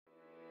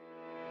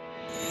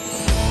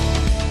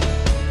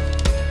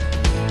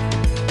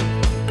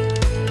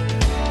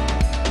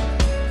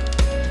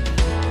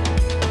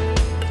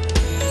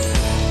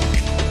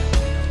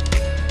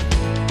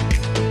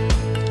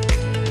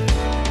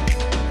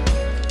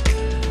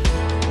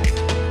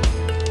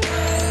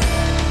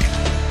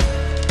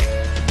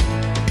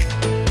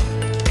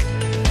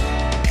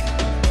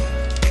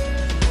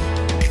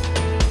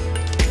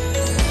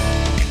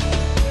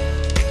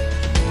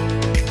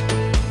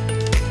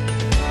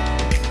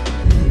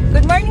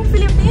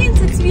Philippines!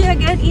 It's me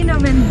again,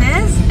 Yna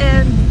Mendez,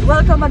 and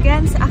welcome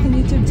again sa aking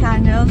YouTube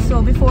channel.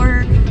 So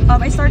before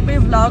I start my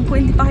vlog,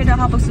 kung hindi pa kayo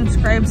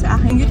nakapag-subscribe sa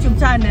aking YouTube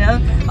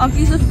channel,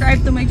 please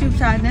subscribe to my YouTube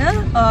channel.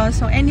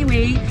 So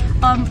anyway,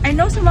 I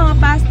know sa mga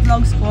past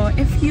vlogs ko,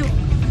 if you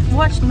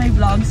watched my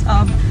vlogs,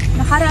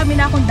 nakarami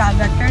na akong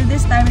dagat, pero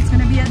this time it's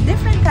gonna be a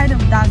different kind of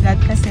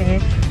dagat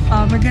kasi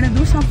we're gonna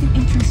do something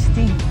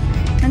interesting.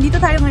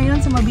 Nandito tayo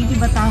ngayon sa Mabini,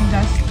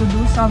 Batangas to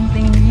do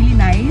something really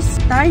nice.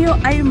 Tayo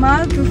ay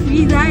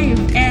mag-free dive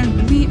and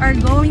we are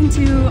going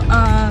to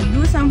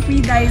do some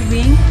free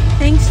diving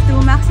thanks to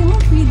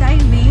Maximum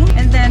Freediving,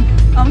 and then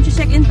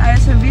check in tayo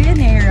sa Villa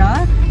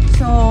Neyra.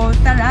 So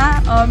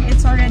tara,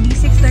 it's already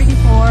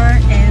 6:34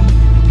 and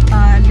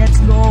let's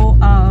go.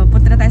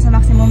 Punta na tayo sa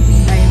Maximum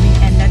Freediving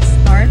and let's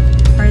start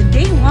our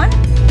day 1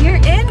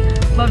 here in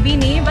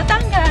Mabini,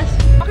 Batangas.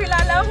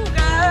 Pakilala ko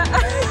ka!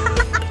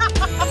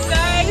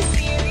 Guys,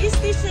 here is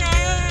Tishan!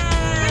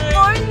 Good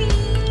morning!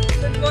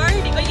 Good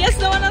morning! Oh, yes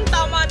naman ang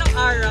tama ng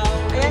araw.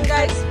 Ayan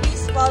guys,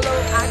 please follow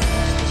at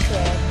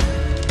Tishan.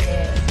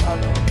 Yes,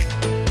 follow.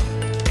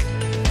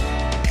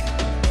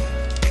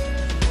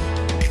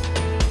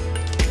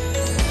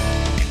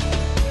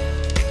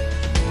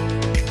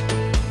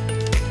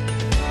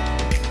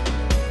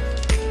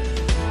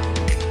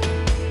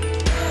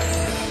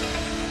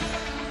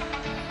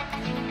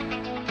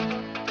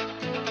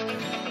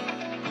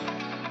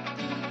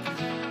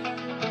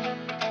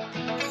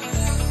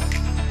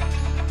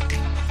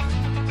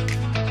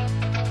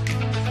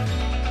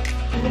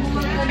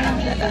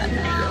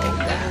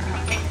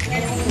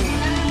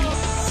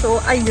 So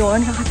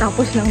ayun,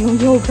 nakatapos lang ng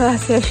yoga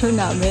session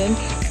namin.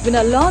 It's been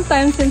a long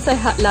time since I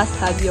last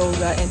had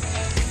yoga and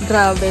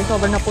grabe,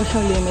 sobrang na po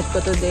siyang limit ko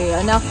today.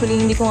 And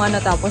actually, hindi ko nga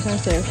natapos ang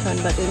session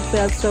but it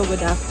felt so good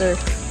after,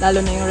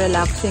 lalo na yung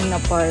relaxing na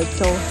part.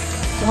 So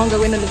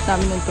hanggang gawin ulit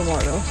namin yung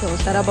tomorrow. So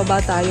tara,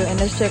 baba tayo and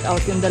let's check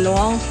out yung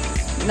dalawang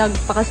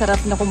nagpakasarap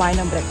na kumain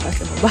ng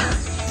breakfast sa baba.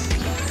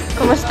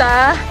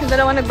 Kumusta? Yung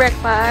dalawang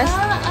nag-breakfast?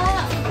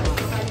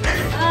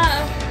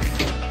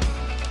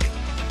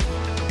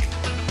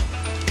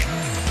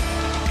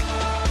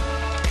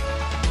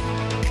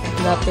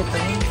 Lapit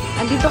eh.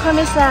 Andito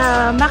kami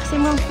sa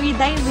Maximum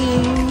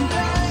Freediving.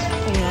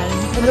 Ayan.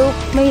 Hello,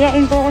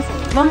 mayayain ko kasi.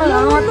 Mama,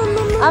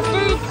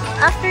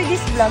 after this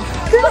vlog.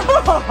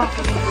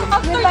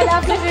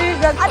 after this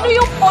vlog. Ano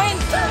yung point?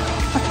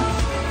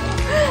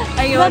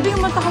 Ayun. Grabe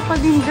yung mata ka pa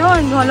din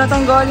dyan.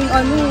 Halatang galing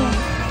ano.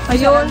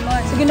 Ayun.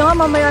 Sige na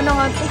nga, mamaya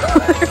na nga ito.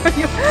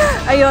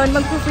 Ayun,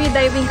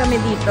 mag-freediving kami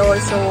dito.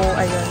 So,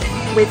 ayun.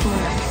 Wait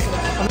muna.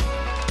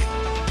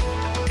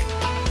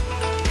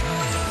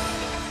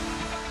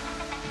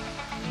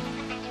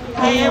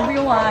 Hey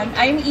everyone,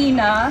 I'm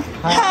Yna.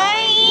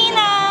 Hi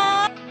Yna!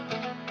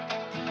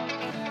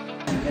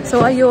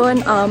 So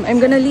ayun, I'm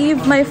gonna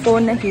leave my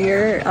phone na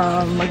here.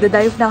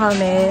 Magda-dive na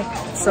kami.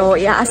 So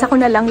iaasa ko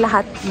na lang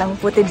lahat ng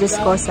footages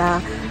ko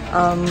sa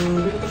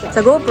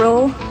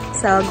GoPro.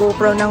 Sa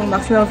GoPro ng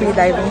Maximum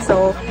Freediving.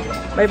 So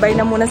bye-bye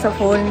na muna sa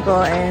phone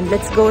ko and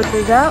let's go to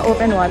the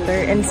open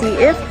water and see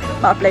if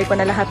ma-apply ko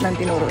na lahat ng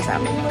tinuro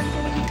sa amin.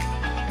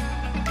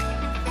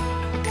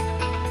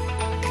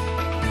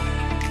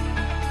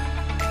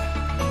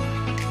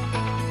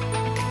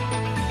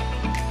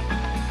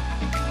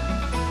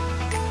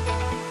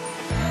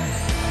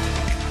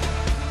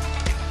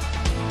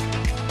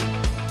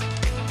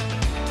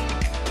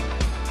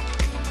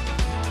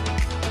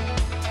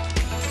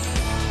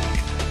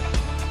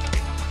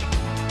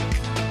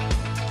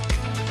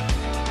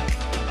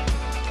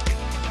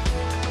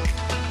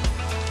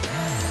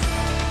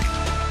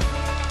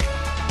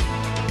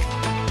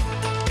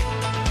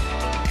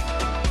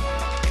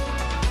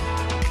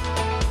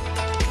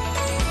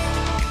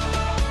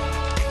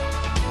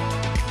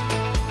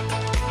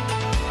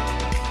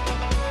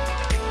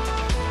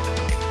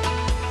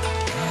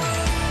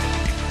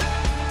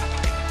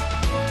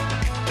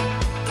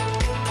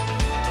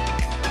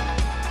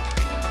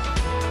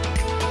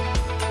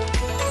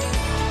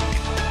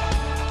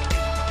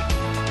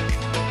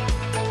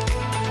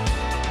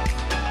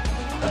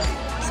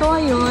 So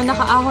ayun,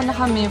 nakaahon na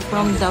kami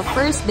from the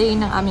first day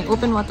ng aming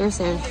open water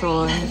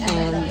session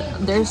and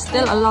there's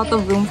still a lot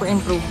of room for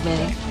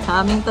improvement sa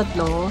aming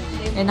tatlo.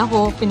 And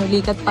ako,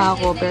 pinulikat pa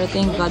ako pero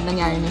thank God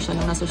nangyari na siya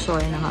nung nasa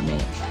shore na kami.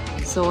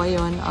 So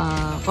ayun,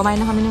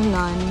 kumain na kami ng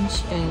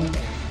lunch and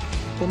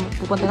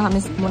pupunta na kami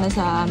muna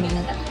sa aming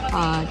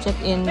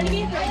check-in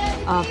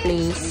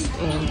place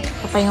and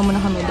papahinga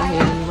muna kami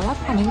dahil wala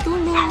pa kaming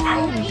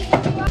tulog.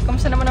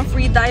 Kamusta naman ang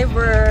free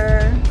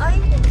diver? Ay!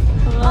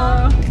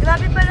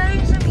 Grabe pala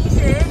yung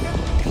sumisid.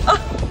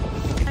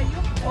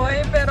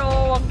 Oy,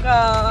 pero wag ka,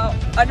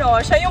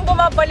 siya yung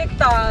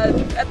bumabaliktad.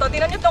 Eto,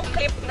 tingnan niyo tong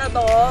clip na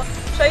to.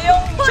 Siya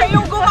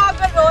yung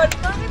gumaganon.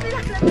 Bakit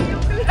nilalagay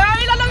yung clip? Ay,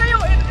 ilalagay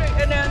yung,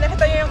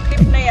 nakita niyo yung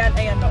clip na yan.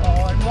 Ayan,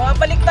 noon.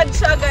 Bumabaliktad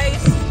siya,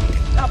 guys.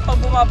 Kapag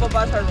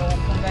bumababa sa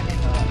rope, kung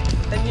ganito.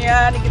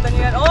 Nakita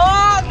niyo yan.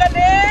 Oh,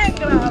 galing!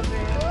 Grabe.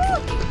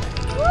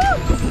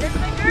 That's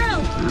my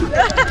girl!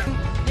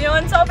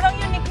 Yun, sobrang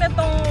unique na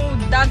tong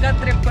dagat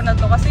trip ko na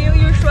to. Kasi yung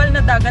usual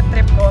na dagat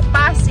trip ko,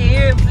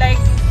 passive. Like,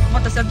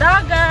 pumunta sa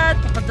dagat,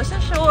 pupunta sa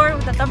shore,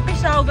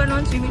 tatampisaw,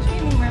 ganun, swimming,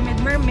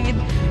 mermaid.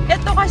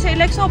 Ito kasi,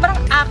 like, sobrang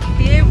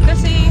active.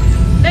 Kasi,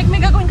 like,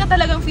 may gagawin ka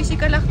talagang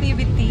physical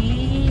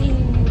activity.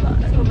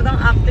 Sobrang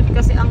active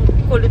kasi ang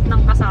kulit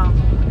ng kasama.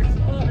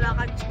 Wala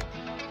ka.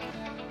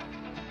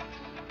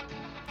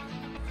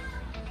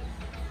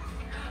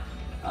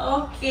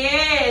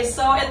 Okay,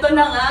 so ito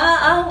na nga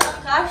ang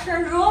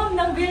Akasha room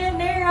ng Villa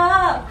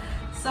Neyra.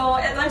 So,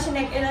 ito ang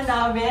chinek-in na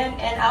namin,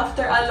 and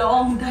after a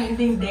long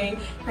diving day,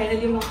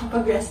 finally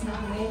makapag-rest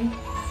namin.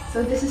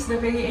 So, this is the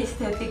very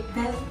aesthetic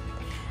bed.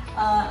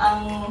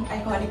 Ang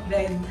iconic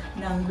bed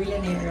ng Villa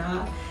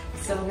Neyra.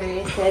 So,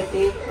 very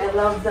aesthetic. I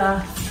love the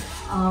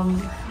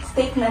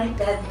statement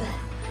bed,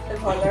 the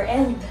color,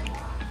 and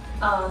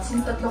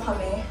since tatlo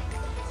kami,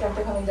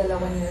 siyempre kami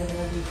dalawa nila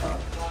dito.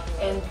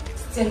 And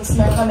since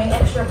meron kaming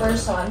extra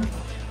person,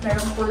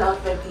 meron pull-out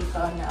bed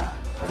dito na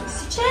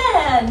si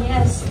Chen!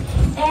 Yes!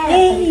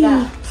 And,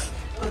 halika.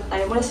 Punta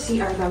tayo muna sa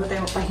CR bago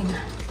tayo magpahinga.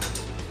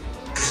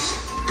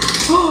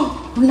 Oh!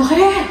 Ang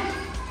laki!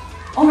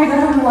 Oh my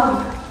God, ang love!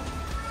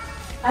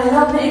 I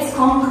love that it's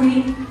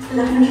concrete. I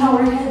love the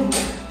shower head.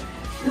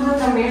 Look at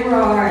the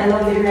mirror. I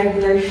love the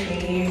irregular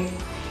shape.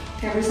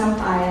 Never some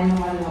kaya ng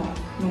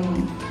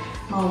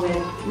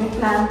may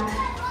plant.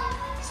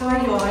 So,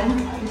 ayun.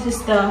 This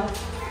is the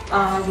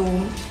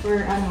room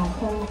where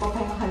kung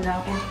mapapahinga ka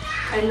lang. And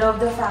I love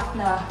the fact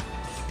na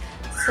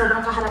sobrang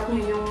kaharap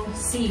niyo yung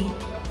sea.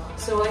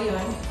 So,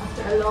 ayun.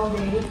 After a long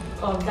day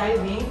of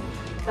diving,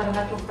 tara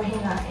na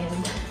magpahinga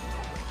and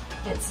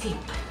let's sleep.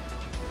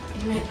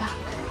 Be right back.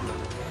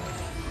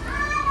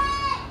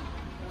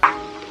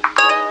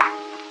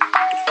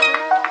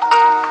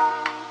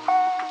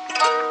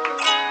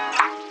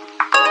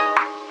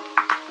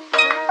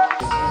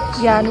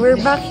 Yan, we're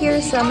back here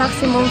sa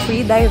Maximum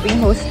Freediving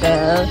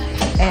Hostel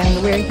and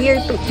we're here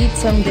to eat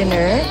some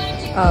dinner.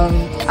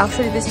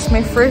 Actually, this is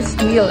my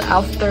first meal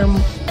after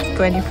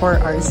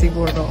 24 hours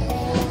siguro.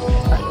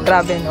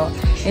 Grabe, no?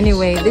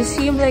 Anyway, they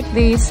seem like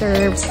they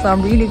serve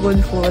some really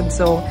good food.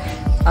 So,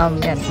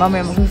 yan,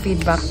 mamaya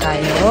mag-feedback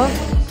tayo.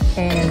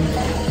 And,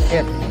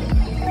 yun.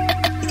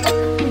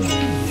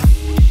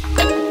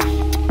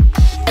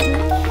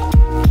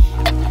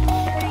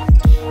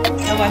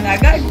 Nawan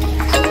agad.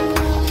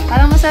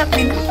 Parang masarap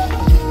din.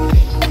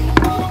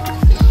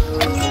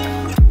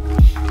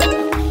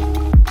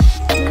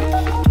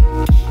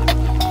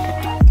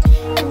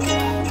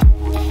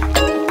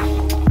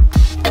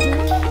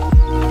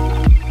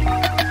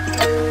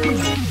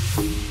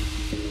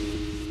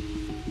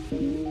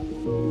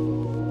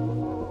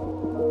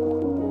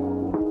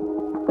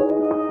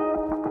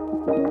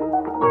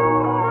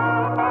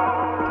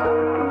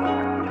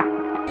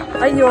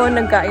 Ayun,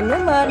 nagkain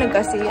naman,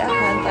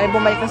 nagkasiyahan. Tayo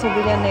bumalik na sa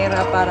Villa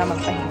Neyra para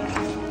magpahinga.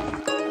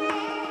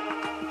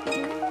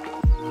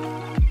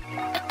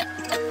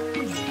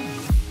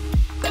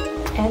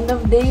 End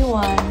of day 1.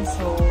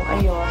 So,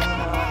 ayun.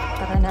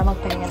 Tara na,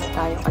 magpahinga na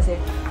tayo kasi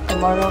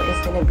tomorrow is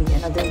gonna be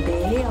another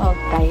day of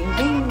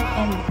diving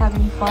and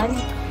having fun.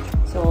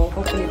 So,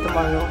 hopefully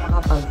tomorrow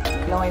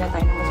makapag-langoy na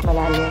tayo ng mas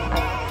malalim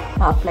at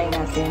ma-apply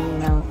natin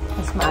ng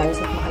mas maayos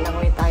at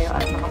makalangoy tayo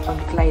at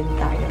makapag-glide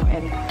tayo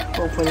and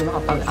hopefully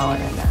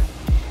makapag-aura na.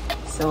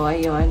 So,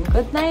 ayun.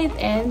 Good night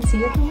and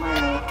see you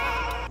tomorrow!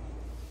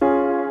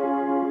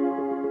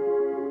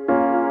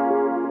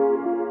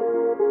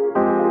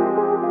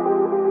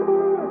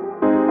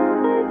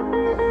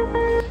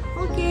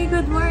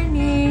 Good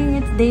morning!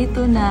 It's day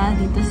 2 na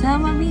dito sa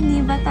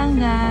Mabini,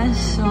 Batangas.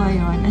 So,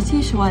 ayun. As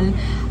usual,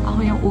 ako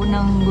yung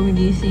unang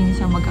gumigising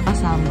sa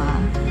magkakasama.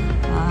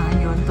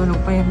 Ayun, tulog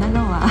pa yung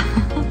dalawa.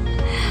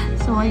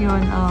 So, ayun.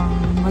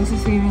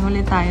 Magsiswimming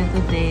ulit tayo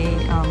today.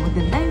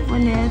 Magda-dive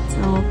ulit.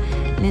 So,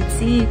 let's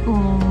see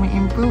kung may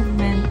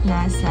improvement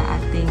na sa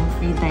ating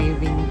free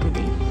diving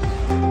today.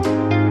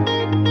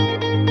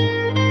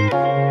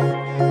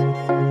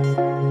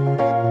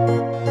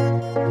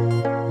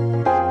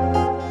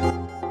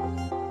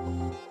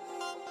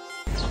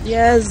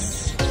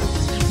 Yes!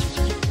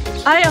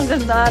 Ay, ang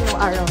ganda ng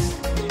araw.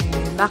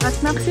 Bakas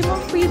Maximum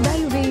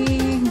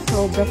Freediving.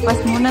 So,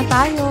 breakfast muna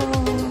tayo.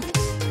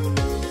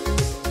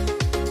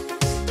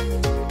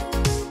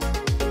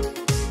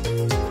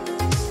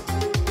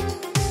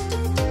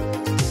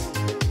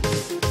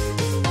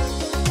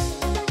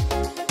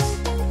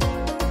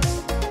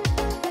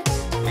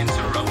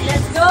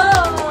 Let's go!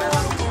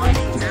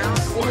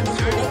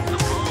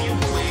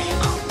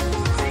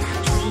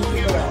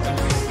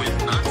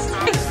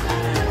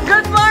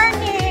 Good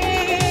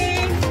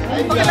morning!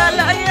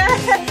 Pagkalala, ayan!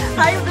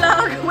 Hi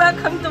vlog!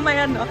 Welcome to my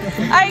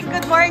Ay,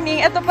 good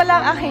morning! Ito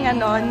pala ang aking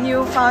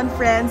newfound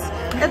friends.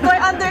 Ito ay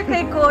under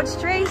kay Coach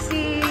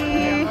Tracy!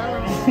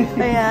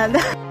 Ayan.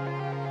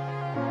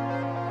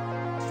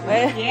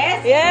 Yes!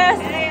 Yes!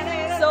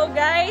 So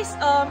guys,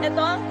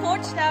 ito ang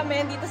coach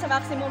namin dito sa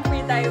Maximum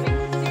Freediving.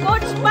 Si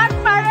Coach Pat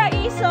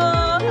Paraiso!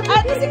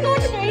 At si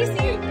Coach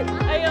Tracy!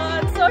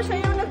 Ayun, so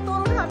siya yung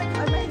nagturo namin.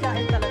 Ay,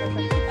 mahigain talaga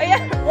siya.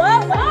 Ayan!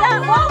 Wow! Wow!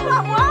 Wow! Wow!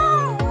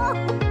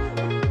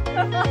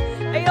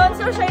 Ayun,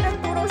 so siya yung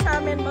nagturo sa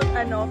amin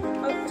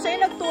siya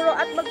yung nagturo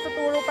at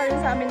magtuturo pa rin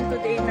sa amin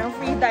today ng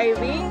free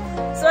diving.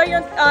 So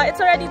ayun, it's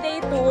already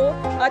day 2.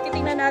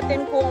 Titingnan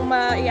natin kung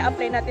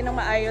i-apply natin ng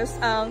maayos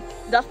ang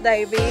duck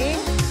diving,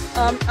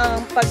 ang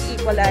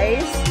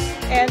pag-equalize,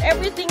 and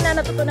everything na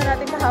natutunan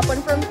natin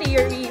kahapon from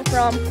theory,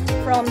 from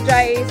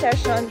dry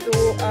session to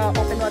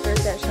open water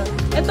session.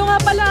 Ito nga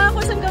pala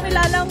kung saan kami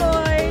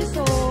lalangoy.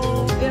 So,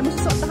 ayan,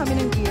 masusot na kami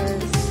ng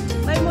gears.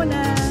 Bye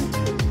muna!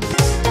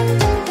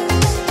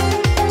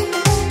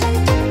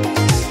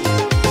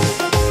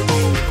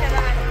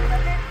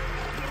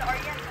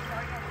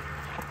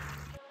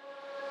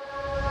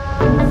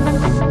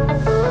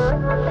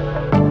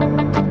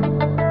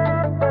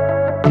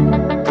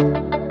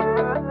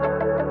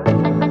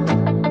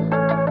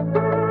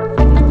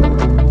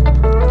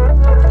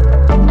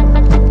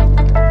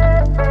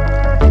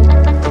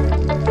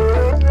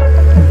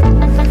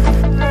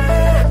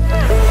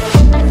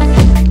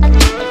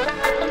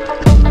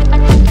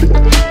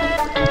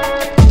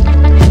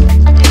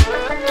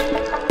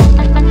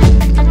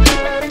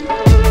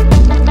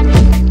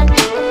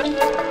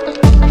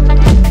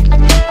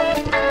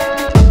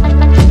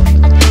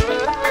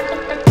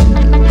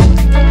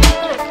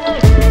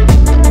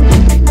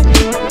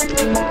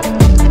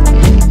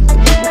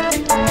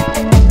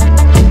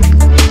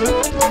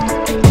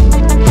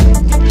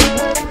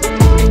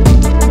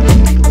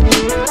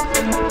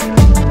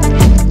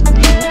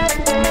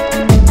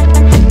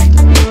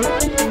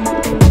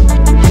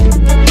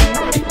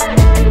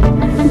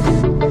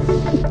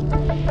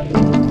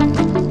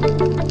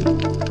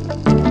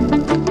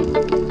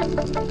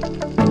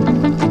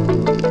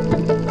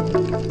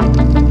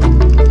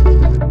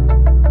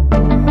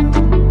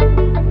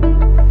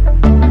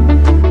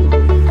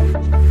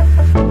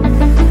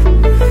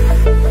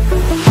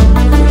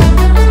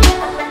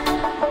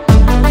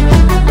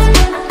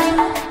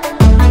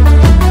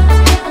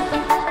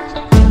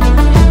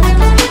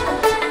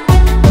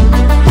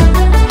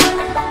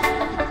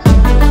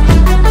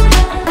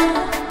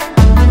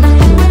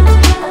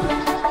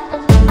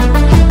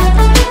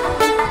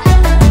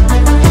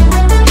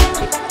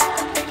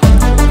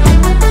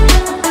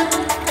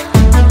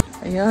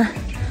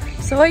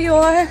 So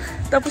ayun,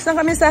 tapos na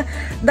kami sa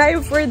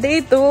dive for day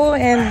 2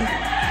 and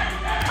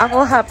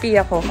ako happy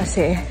ako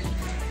kasi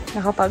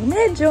nakapag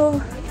medyo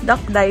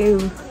duck dive,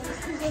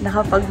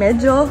 nakapag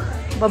medyo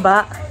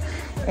baba,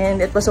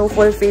 and it was so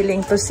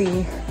fulfilling to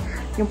see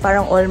yung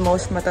parang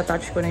almost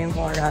matatouch ko na yung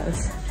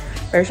corals.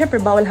 Pero syempre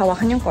bawal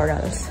hawakan yung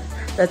corals.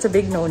 That's a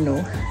big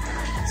no-no.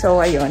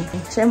 So ayun,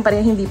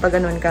 syempre hindi pa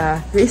ganun ka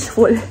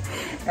graceful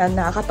and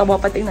nakakatawa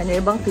pa tingnan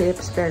yung ibang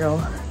clips, pero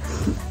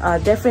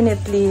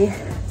definitely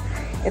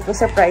it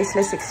was a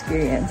priceless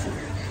experience.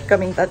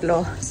 Kaming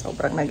tatlo,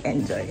 sobrang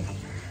nag-enjoy.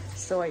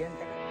 So, ayun.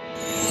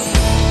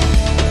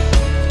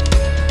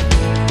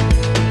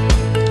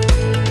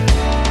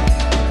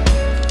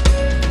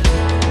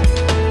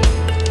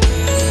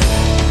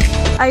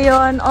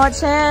 Ayun,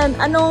 Ochen,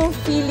 anong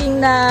feeling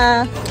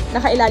na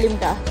nakailalim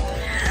ka?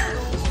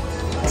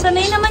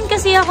 Sanay naman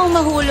kasi akong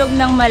mahulog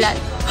ng malat.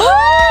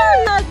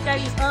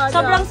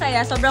 Sobrang saya,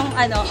 sobrang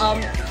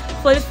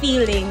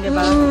fulfilling, di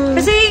ba?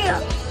 Kasi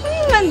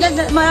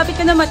malapit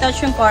ka na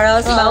matouch yung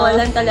corals, bawal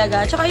lang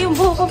talaga. Tsaka yung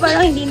buhok ko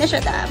parang hindi na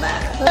siya tama.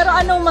 Pero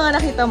anong mga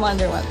nakita mo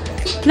underwater?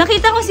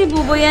 Nakita ko si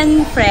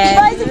Buboyan friend.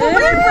 Bye, si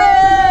Buboyan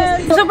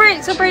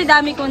friend! Super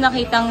dami kong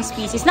nakitang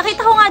species.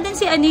 Nakita ko nga din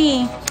si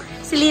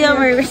si Yna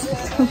Mendez.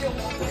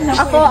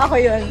 Ako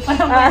yun.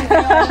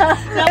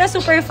 Pero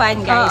super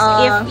fun, guys.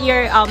 If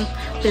you're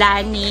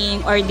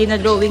planning or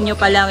dinadrawing nyo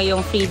pa lang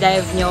yung free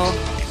dive nyo,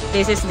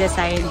 this is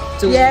designed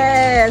to.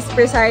 Yes,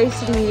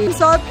 precisely.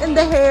 Salt in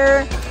the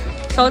hair.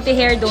 Salty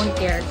hair, don't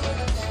care.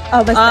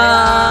 Oh, basta.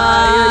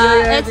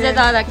 It's the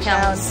thought that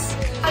counts.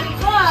 Happy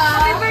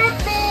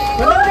birthday!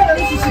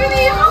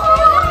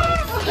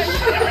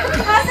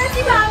 Asan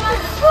si Mama?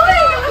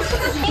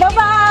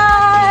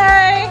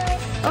 Bye-bye!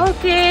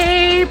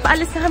 Okay,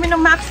 paalis na kami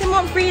ng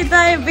Maximum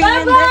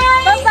Freediving.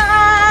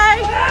 Bye-bye!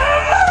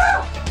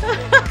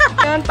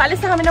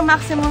 Paalis na kami ng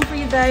Maximum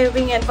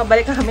Freediving and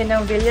pabalik na kami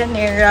ng Villa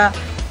Neyra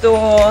to,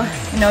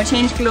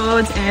 change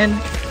clothes, and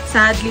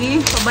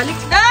sadly, pabalik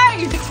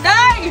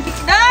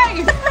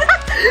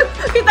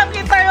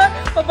Kitang-kita yun.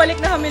 Pabalik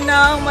na kami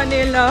ng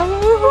Manila.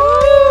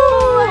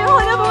 Ayaw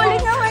na, bumalik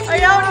na Manila.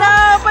 Ayaw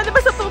na. Pwede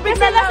ba sa tubig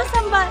na lang? Sa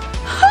sambal.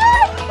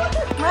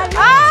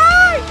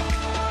 Ay!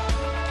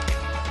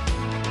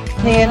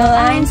 Little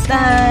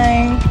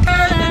Einstein.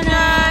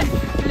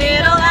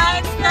 Little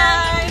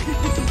Einstein.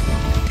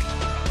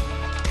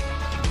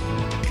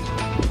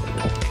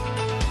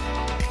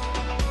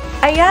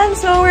 Ayan,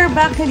 so we're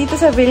back na dito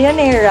sa Villa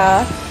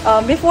Neyra.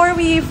 Before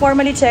we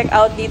formally check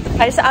out dito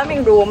sa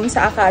aming room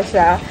sa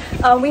Acacia,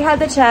 we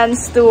had the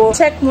chance to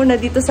check muna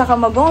dito sa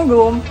Camagong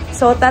room.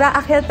 So tara,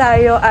 akyat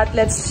tayo at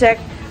let's check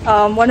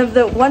one of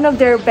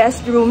their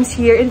best rooms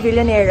here in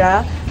Villa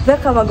Neyra, the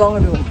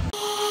Camagong room.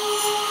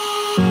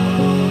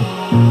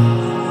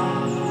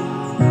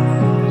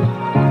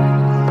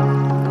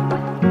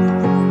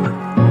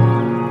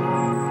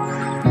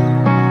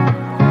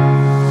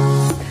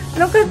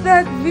 Look at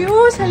that view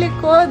sa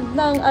likod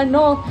ng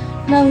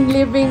ng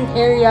living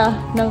area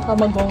ng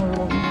Camagong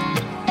room.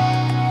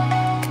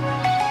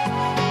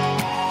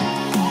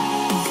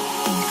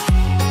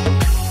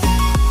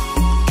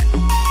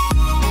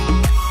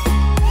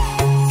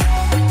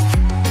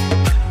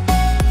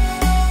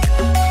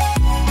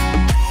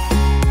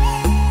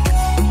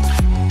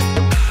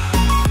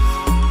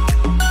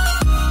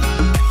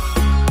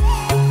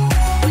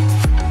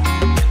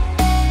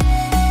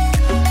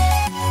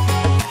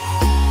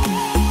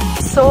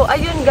 So,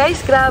 ayun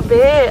guys,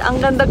 grabe.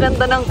 Ang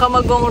ganda-ganda ng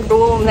Camagong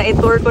room na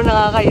i-tour ko na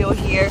nga kayo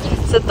here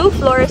sa 2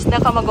 floors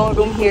na Camagong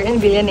room here in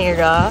Villa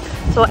Neyra.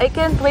 So, I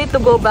can't wait to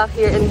go back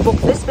here and book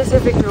this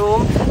specific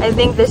room. I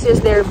think this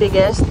is their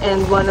biggest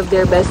and one of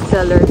their best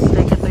sellers.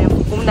 Like, ito yung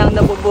unang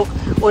nabubook,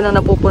 unang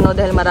napupuno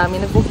dahil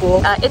marami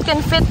nagbubook. It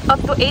can fit up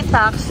to 8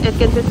 packs. It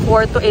can fit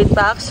 4 to 8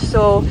 packs.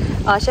 So,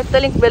 check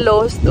the link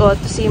below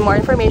to see more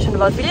information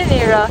about Villa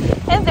Neyra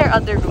and their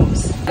other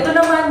rooms. Ito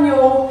naman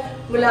yung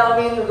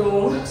mulawing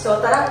room. So,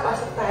 tara,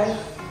 pasok tayo.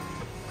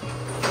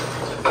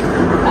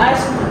 Ay,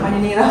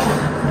 maninira.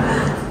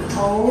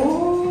 Oh!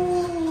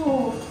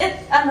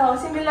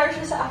 Similar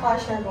siya sa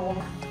Acacia room.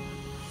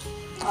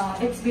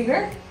 It's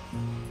bigger.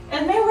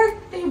 And may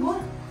work table.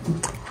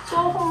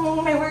 So,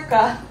 kung may work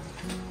ka,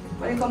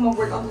 pwede ka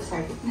mag-work on the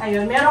side.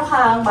 Ayun, meron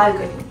kang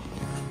balcony.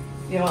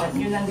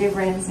 Yun ang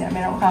difference niya.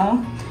 Meron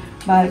kang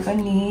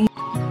balcony.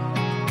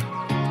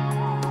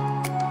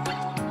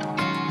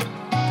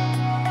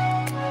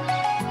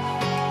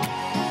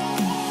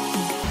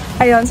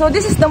 Ayun, so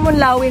this is the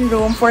Munlawin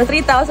room for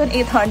 3,800.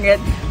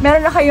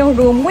 Meron na kayong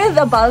room with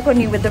a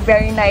balcony with a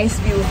very nice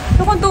view.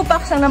 So kung 2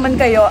 packs lang naman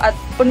kayo at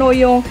puno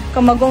yung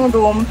Camagong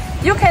room,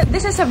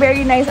 this is a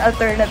very nice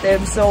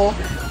alternative. So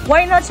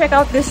why not check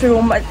out this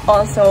room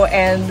also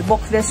and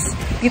book this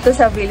dito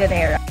sa Villa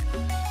Neyra.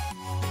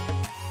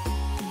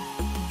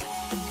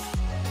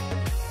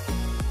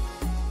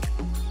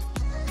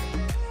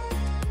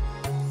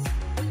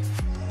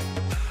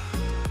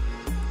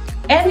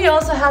 And we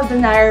also have the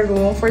Neyra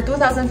room for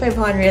 2,500.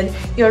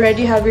 You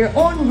already have your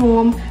own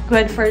room,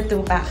 good for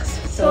 2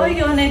 packs. So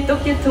yun, I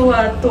took you to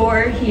a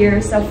tour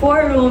here sa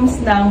 4 rooms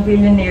ng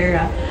Villa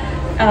Neyra.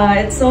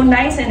 It's so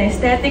nice and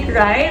aesthetic,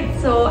 right?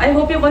 So I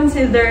hope you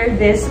consider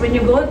this when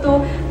you go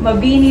to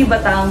Mabini,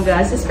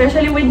 Batangas,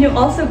 especially when you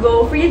also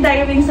go free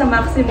diving sa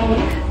Maximum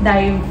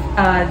Dive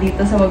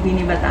dito sa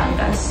Mabini,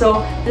 Batangas.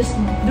 So just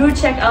do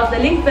check out the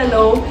link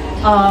below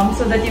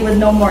so that you would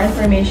know more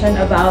information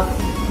about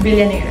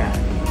Villa Neyra.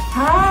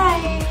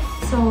 Hi!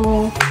 So,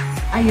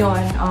 ayun,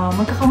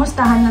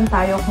 magkakamustahan lang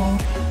tayo kung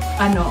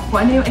ano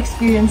yung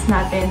experience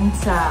natin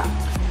sa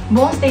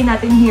buong stay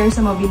natin here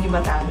sa Mabini,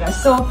 Batangas.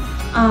 So,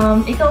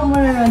 ikaw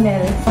muna,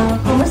 Ronel.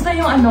 Kamusta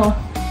yung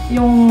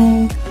yung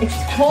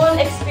whole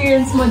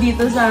experience mo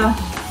dito sa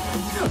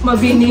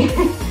Mabini?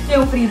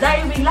 Yung free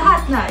diving,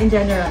 lahat na, in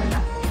general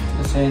na.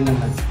 Masaya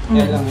naman.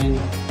 Kaya lang yun,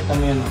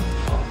 kami yun.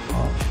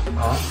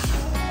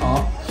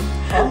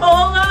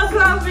 Oo nga,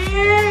 grabe!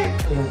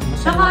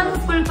 Saka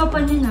full ka pa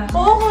niya na.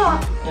 Oo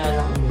nga! Kaya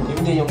lang,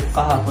 hindi yung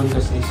kahapon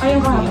kasi. Ay,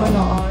 yung kahapon,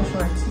 oo,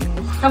 short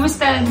sleeve.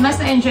 Kamusta? Mas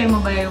na-enjoy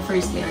mo ba yung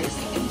first day or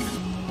second day?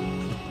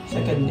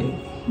 Second day.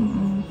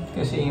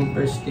 Kasi yung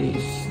first day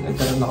is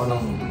nagkaroon ako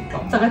ng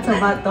sakit sa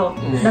bato.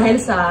 Dahil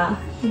sa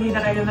Hindi na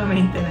kayo na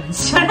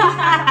maintenance.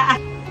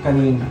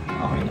 kanina,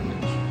 okay naman.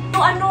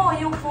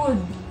 Yung food.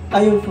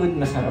 Yung food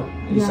masarap.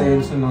 Isa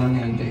yun sa mga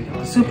na-enjoy ko.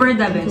 Super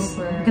the best.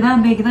 Super.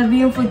 Grabe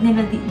yung food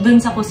nila dun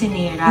sa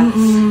kusinera.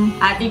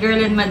 Ate girl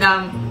and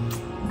madam,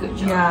 good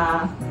job.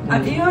 Yeah.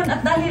 At yun,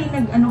 at dahil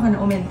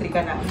umentry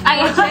ka na.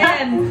 Ay,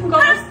 Jen,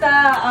 kumusta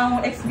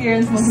ang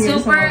experience mo here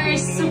sa Mabini?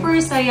 Super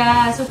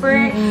saya.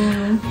 Super.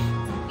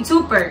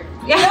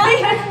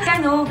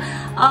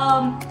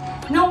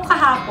 Nung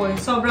kahapon,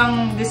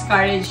 sobrang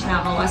discouraged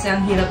na ako kasi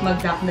ang hirap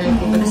mag-duck dive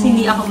ko. Tapos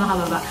hindi ako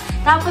makababa.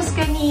 Tapos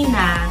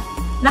kanina,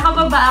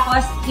 nakababa ako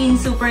as in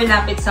super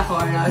lapit sa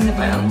coral. Kasi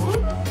parang,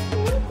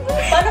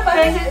 paano pa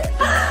rin?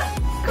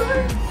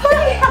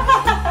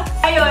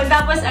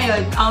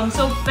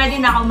 So pwede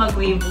na ako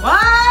mag-wave 1.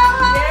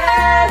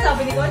 Yes!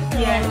 Sabi ni Coach.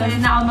 Yes,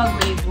 pwede na ako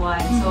mag-wave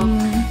 1. So,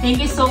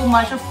 thank you so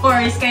much, of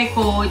course, kay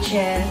Coach.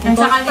 Yes. And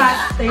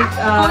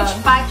Coach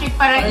Patrick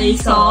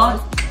Paraiso.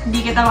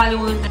 Hindi kita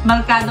makalimutan.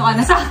 Magkano ka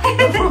na sa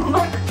akin.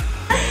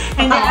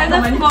 And then,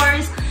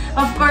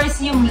 of course,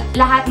 yung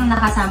lahat ng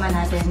nakasama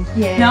natin.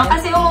 Yes. No?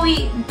 Kasi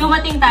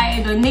dumating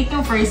tayo doon, like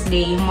yung first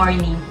day,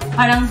 morning.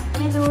 Parang,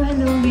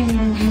 hello,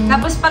 ganyan.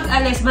 Tapos pag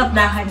alas,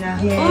 bakdahan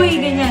na. Yes. Uy,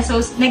 ganyan. So,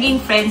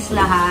 naging friends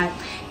lahat.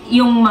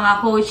 Yung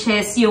mga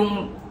coaches,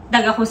 yung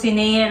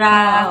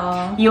taga-kusinera,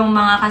 yung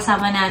mga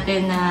kasama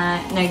natin na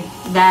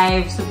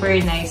nag-dive, super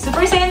nice.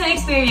 Super saya na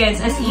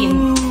experience, as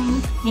in.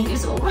 Thank you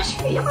so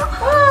much.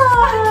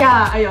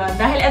 Kaya, ayun.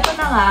 Dahil eto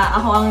na nga,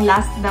 ako ang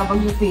last na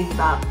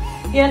mag-feedback.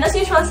 Yan, as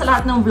usual sa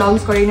lahat ng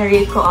vlogs ko,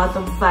 rin-rate ko out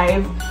of 5.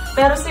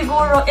 Pero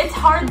siguro, it's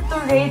hard to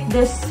rate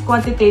this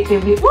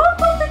quantitatively.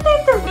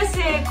 Quantitative!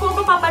 Kasi kung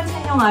mapapansin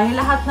nyo nga, yung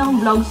lahat ng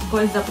vlogs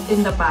ko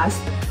in the past,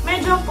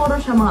 medyo puro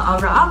siya mga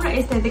aura-aura,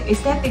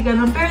 aesthetic,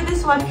 ganun. Pero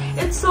this one,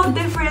 it's so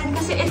different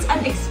kasi it's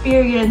an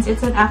experience.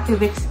 It's an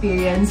active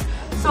experience.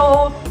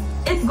 So,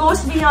 it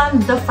goes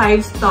beyond the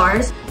 5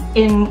 stars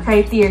in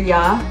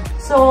criteria.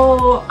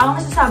 So,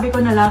 ang masasabi ko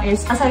na lang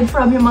is, aside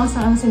from yung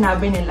mga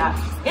sinabi nila,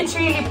 it's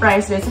really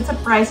priceless. It's a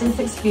priceless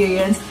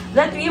experience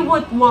that we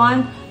would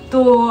want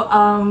to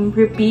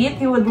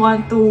repeat. You would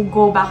want to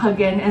go back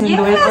again and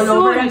do it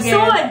all over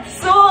again.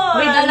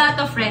 Soon! With a lot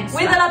of friends.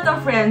 With a lot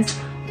of friends.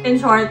 In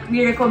short,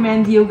 we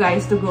recommend you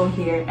guys to go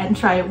here and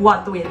try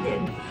what we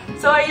did.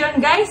 So,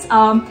 ayun guys,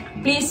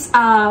 please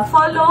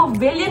follow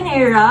Villa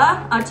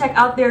Neyra. Check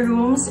out their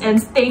rooms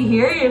and stay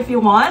here if you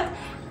want.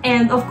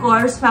 And of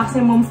course,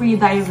 Maximum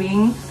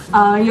Freediving,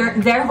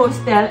 their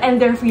hostel and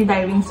their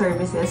freediving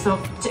services.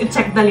 So,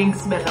 check the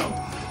links below.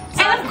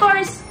 And of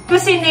course,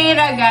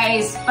 Cucinera,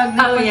 guys. Pag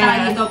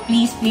napunta dito,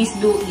 please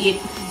do eat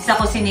sa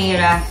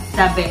Cucinera.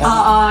 The best,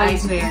 I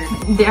swear.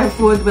 Their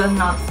food will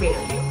not fail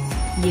you.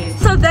 Yes.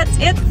 So that's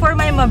it for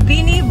my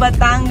Mabini,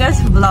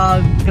 Batangas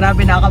vlog.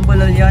 Grabe,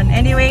 nakabulol yun.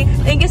 Anyway,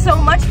 thank you so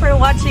much for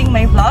watching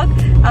my vlog.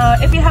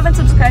 If you haven't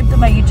subscribed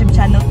to my YouTube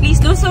channel, please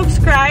do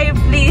subscribe.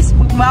 Please,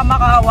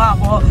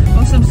 magmamakaawa ko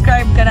kung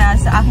subscribe ka na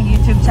sa aking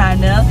YouTube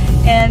channel.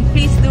 And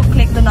please do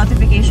click the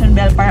notification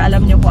bell para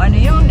alam nyo kung ano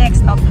yung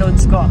next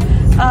uploads ko.